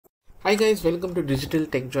Hi guys, welcome to Digital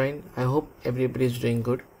Tech Join. I hope everybody is doing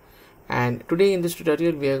good. And today in this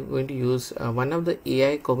tutorial we are going to use one of the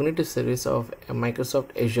AI cognitive service of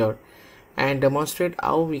Microsoft Azure and demonstrate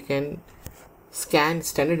how we can scan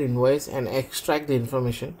standard invoice and extract the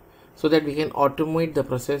information so that we can automate the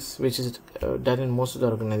process which is done in most of the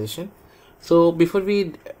organization. So before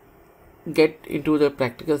we get into the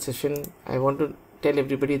practical session, I want to tell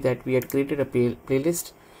everybody that we had created a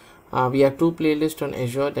playlist. We have two playlists on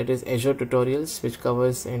Azure, that is Azure Tutorials, which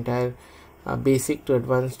covers entire basic to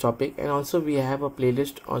advanced topic, and also we have a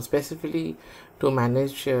playlist on specifically to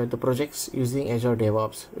manage the projects using Azure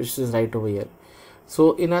DevOps, which is right over here.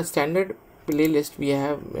 So in our standard playlist we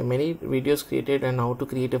have many videos created on how to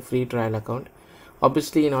create a free trial account.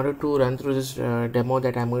 Obviously, in order to run through this demo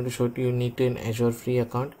that I'm going to show you need to an Azure free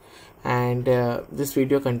account, and this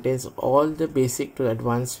video contains all the basic to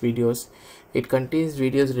advanced videos. It contains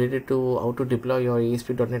videos related to how to deploy your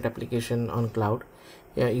ASP.NET application on cloud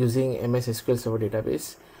using MS SQL Server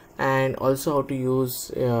database, and also how to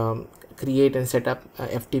use create and set up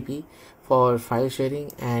FTP for file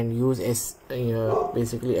sharing, and use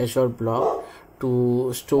basically Azure Blob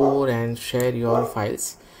to store and share your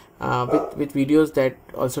files, with videos that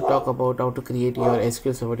also talk about how to create your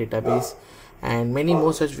SQL Server database, and many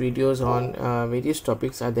more such videos on various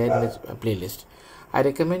topics are there in this playlist. I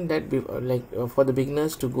recommend that for the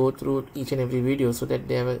beginners to go through each and every video so that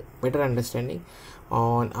they have a better understanding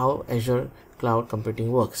on how Azure cloud computing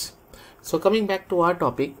works. So coming back to our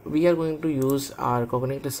topic, we are going to use our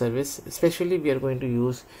cognitive service. Especially we are going to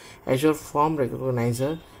use Azure Form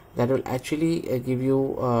Recognizer that will actually give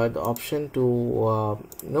you the option to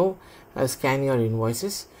scan your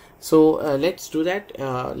invoices. So let's do that.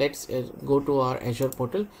 Let's go to our Azure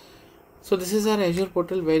portal. So this is our Azure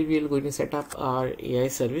portal where we are going to set up our AI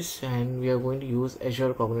service, and we are going to use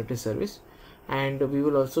Azure Cognitive Service, and we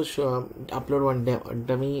will also upload one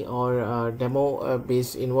dummy or demo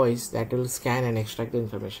based invoice that will scan and extract the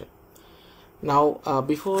information. Now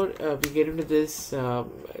before we get into this,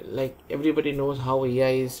 like everybody knows how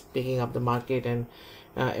AI is picking up the market, and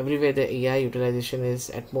everywhere the AI utilization is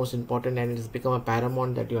at most important, and it has become a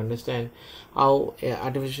paramount that you understand how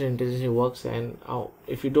artificial intelligence works, and how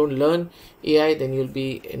if you don't learn AI then you'll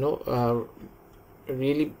be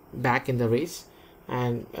really back in the race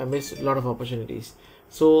and miss a lot of opportunities.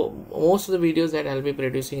 So most of the videos that I'll be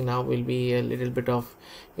producing now will be a little bit of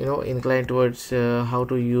inclined towards how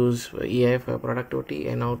to use AI for productivity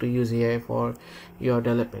and how to use AI for your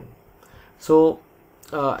development. So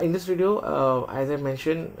in this video, as I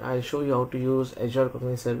mentioned, I'll show you how to use Azure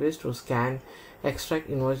Cognitive Service to scan, extract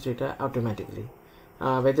invoice data automatically.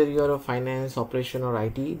 Whether you are a finance, operation or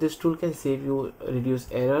IT, this tool can save you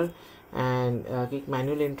reduce error and kick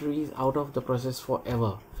manual entries out of the process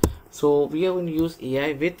forever. So we are going to use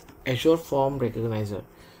AI with Azure Form Recognizer.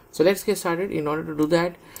 So let's get started. In order to do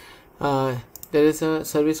that, there is a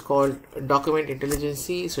service called Document Intelligence.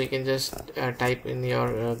 So you can just type in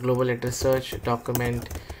your global address search document.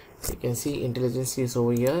 You can see intelligence is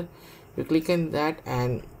over here. You click on that,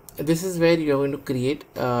 and this is where you are going to create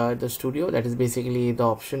the studio. That is basically the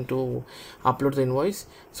option to upload the invoice.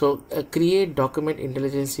 So create document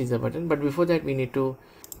intelligence is the button, but before that we need to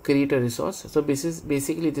create a resource. So this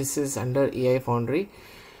is under AI Foundry.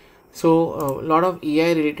 So a lot of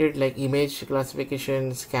AI related like image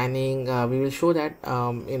classification, scanning, we will show that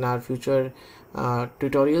in our future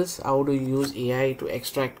tutorials. How do you use AI to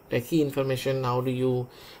extract the key information? How do you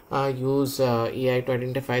use AI to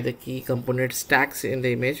identify the key component stacks in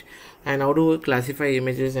the image, and how to classify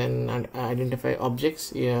images and identify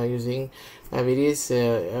objects using various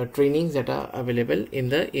trainings that are available in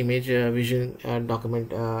the image vision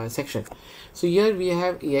document section. So here we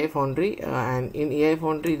have AI Foundry, and in AI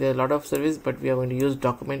Foundry there are a lot of service, but we are going to use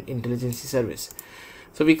Document Intelligence service.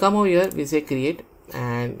 So we come over here, we say create,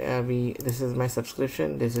 and this is my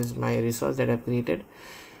subscription, this is my resource that I've created.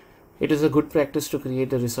 It is a good practice to create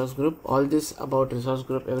the resource group. All this about resource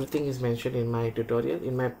group, everything is mentioned in my tutorial,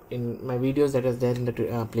 in my videos that is there in the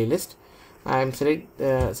playlist. I am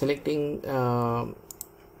selecting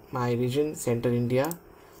my region, Center India,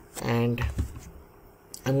 and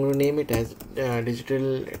I'm going to name it as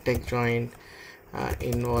Digital Tech Join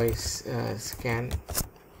Invoice Scan,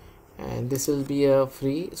 and this will be a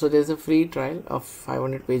free. So there's a free trial of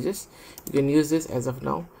 500 pages. You can use this as of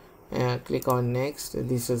now. Click on next.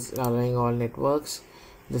 This is allowing all networks.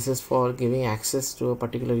 This is for giving access to a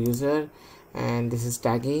particular user, and this is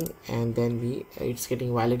tagging, and then it's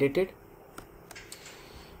getting validated.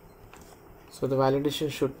 So the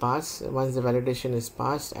validation should pass. Once the validation is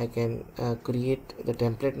passed, I can create the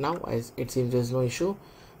template now. As it seems there's no issue,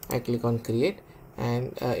 I click on create,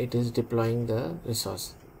 and it is deploying the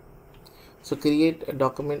resource. So create a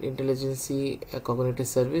document intelligence cognitive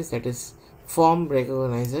service, that is form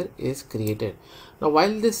recognizer, is created. Now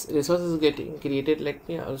while this resource is getting created, let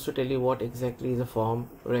me also tell you what exactly is a form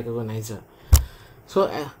recognizer. So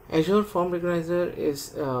Azure Form Recognizer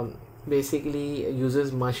is basically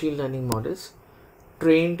uses machine learning models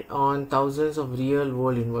trained on thousands of real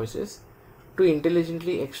world invoices to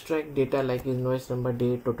intelligently extract data like invoice number,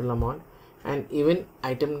 date, total amount, and even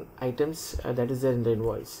items that is there in the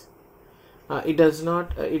invoice. It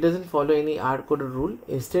doesn't follow any hard-coded rule.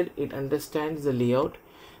 Instead, it understands the layout,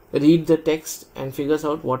 reads the text, and figures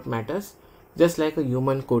out what matters, just like a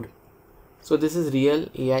human could. So this is real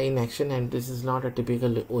AI in action, and this is not a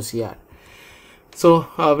typical OCR. So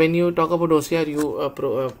when you talk about OCR, you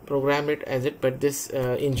program it as it, but this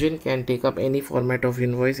engine can take up any format of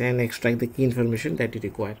invoice and extract the key information that you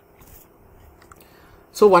require.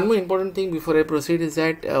 So one more important thing before I proceed is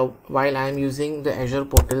that while I am using the Azure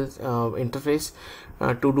portal interface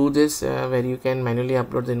to do this, where you can manually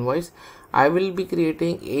upload the invoice, I will be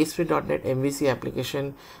creating ASP.NET MVC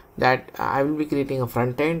application that I will be creating a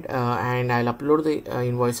front end, and I'll upload the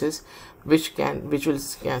invoices which will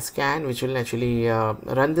scan, which will actually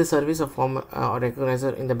run the service of form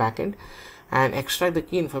recognizer in the backend and extract the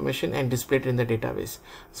key information and display it in the database.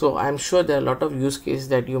 So I'm sure there are a lot of use cases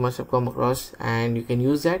that you must have come across and you can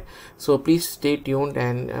use that. So please stay tuned,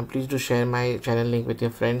 and please do share my channel link with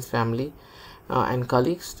your friends, family and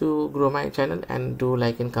colleagues to grow my channel, and do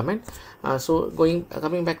like and comment. So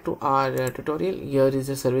coming back to our tutorial, here is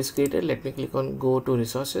the service created. Let me click on go to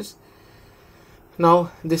resources.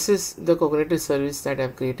 Now this is the cognitive service that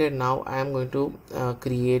I've created. Now I am going to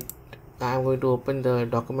open the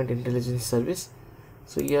document intelligence service.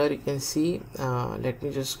 So here you can see, let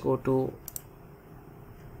me just go to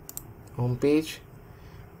home page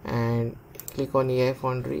and click on AI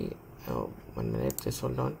Foundry. 1 minute, just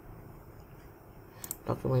hold on.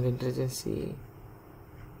 Document intelligence.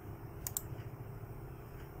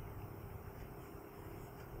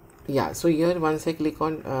 Yeah, so here once I click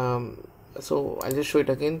on so I'll just show it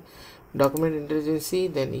again, document intelligence,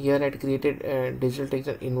 then here I created a digital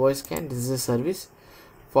text invoice scan. This is a service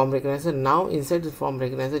form recognizer. Now inside the form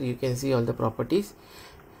recognizer you can see all the properties.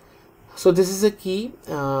 So this is a key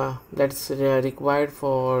that's required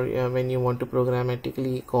for when you want to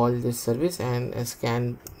programmatically call this service and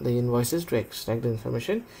scan the invoices to extract the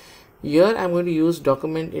information. Here I'm going to use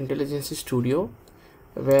document intelligence studio,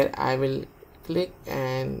 where I will click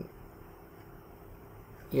and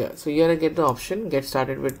so here I get the option get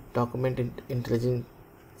started with document intelligence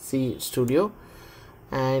studio,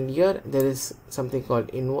 and here there is something called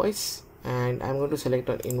invoice, and I'm going to select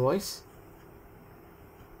on invoice.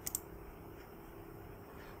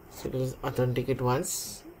 So it is authenticate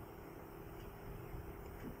once.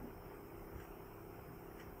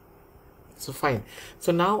 So fine.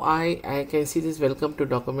 So now I can see this welcome to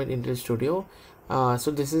document intelligence studio.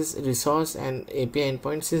 So this is resource and API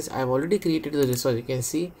endpoint. Since I've already created the resource, you can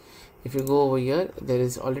see if you go over here, there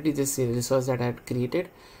is already this resource that I had created.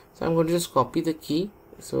 So I'm going to just copy the key.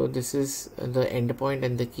 So this is the endpoint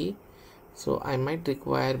and the key. So I might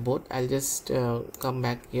require both. I'll just come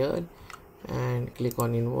back here and click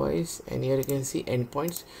on invoice, and here you can see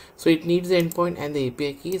endpoints. So it needs the endpoint and the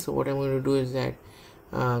API key. So what I'm going to do is that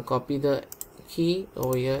copy the key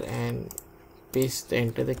over here and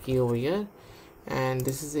enter the key over here, and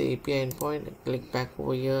this is the API endpoint. Click back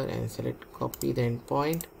over here and select copy the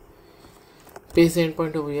endpoint, paste the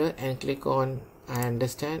endpoint over here and click on I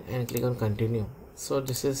understand and click on continue. So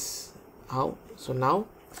this is how. So now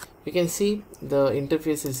you can see the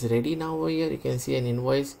interface is ready. Now over here you can see an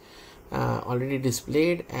invoice already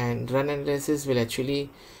displayed, and run analysis will actually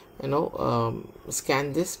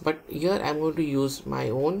scan this, but here I'm going to use my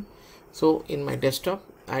own. So in my desktop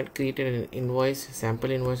I had created an invoice,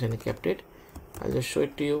 sample invoice, and I kept it. I'll just show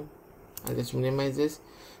it to you. I'll just minimize this.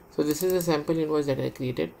 So this is a sample invoice that I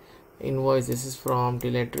created. Invoice, this is from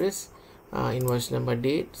till address, invoice number,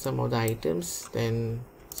 date, some of the items, then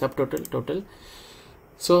subtotal, total.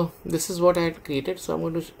 So this is what I had created. So I'm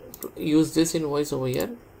going to use this invoice over here.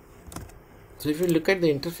 So if you look at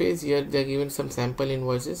the interface here, they're given some sample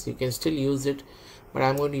invoices. You can still use it, but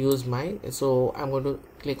I'm going to use mine. So I'm going to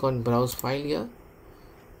click on browse file here,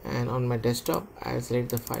 and on my desktop I'll select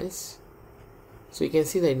the files. So you can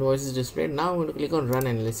see the invoice is displayed. Now I'm going to click on run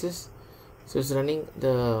analysis. So it's running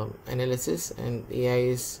the analysis and AI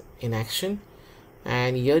is in action.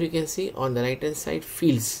 And here you can see on the right hand side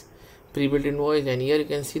fields, pre-built invoice, and here you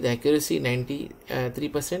can see the accuracy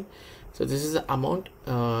 93%. So this is the amount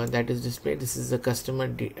that is displayed. This is the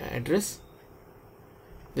customer address.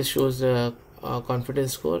 This shows the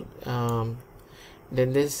confidence score,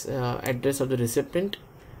 then this address of the recipient,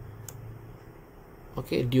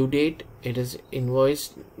 okay, due date, it is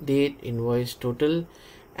invoice date, invoice total,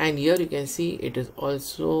 and here you can see it is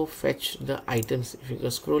also fetch the items. If you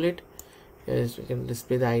can scroll it, yes, we can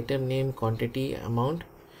display the item name, quantity, amount,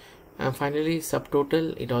 and finally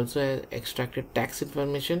subtotal. It also has extracted tax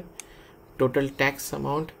information, total tax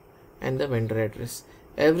amount, and the vendor address.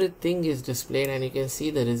 Everything is displayed, and you can see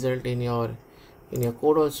the result in your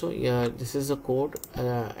code also. Yeah, this is the code,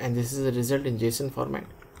 and this is the result in JSON format.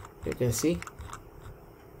 You can see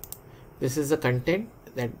this is the content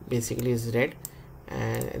that basically is read,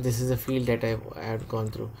 and this is the field that I have gone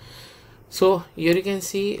through. So here you can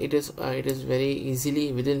see it is very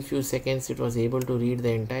easily, within few seconds it was able to read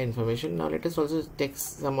the entire information. Now let us also take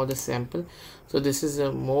some of the sample. So this is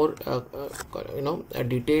a more a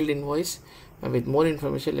detailed invoice with more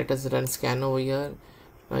information. Let us run scan over here.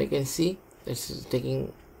 Now you can see this is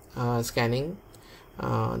taking scanning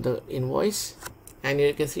the invoice, and here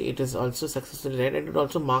you can see it is also successfully read, and it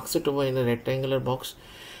also marks it over in a rectangular box,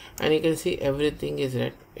 and you can see everything is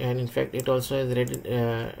read, and in fact it also has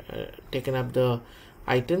read, taken up the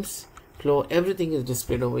items flow. Everything is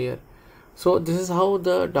displayed over here. So this is how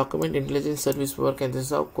the document intelligence service work, and this is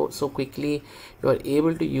how so quickly you are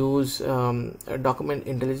able to use document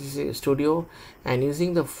intelligence studio, and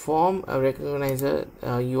using the form recognizer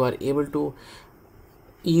you are able to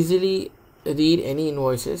easily read any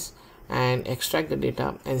invoices and extract the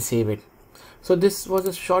data and save it. So this was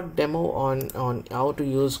a short demo on how to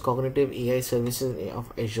use cognitive AI services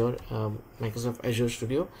of Azure, Microsoft Azure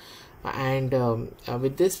Studio. And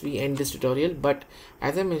with this we end this tutorial, but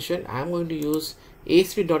as I mentioned, I'm going to use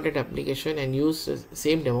ASP.NET application and use the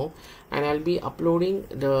same demo, and I'll be uploading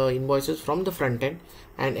the invoices from the front end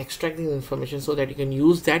and extracting the information so that you can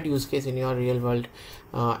use that use case in your real world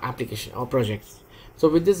application or projects. So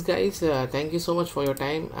with this guys, thank you so much for your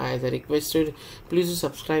time. As I requested, please do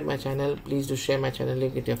subscribe my channel, please do share my channel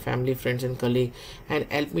link with your family, friends and colleagues,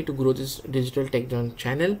 and help me to grow this digital tech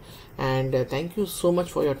channel. And thank you so much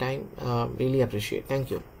for your time, really appreciate. Thank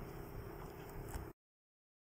you.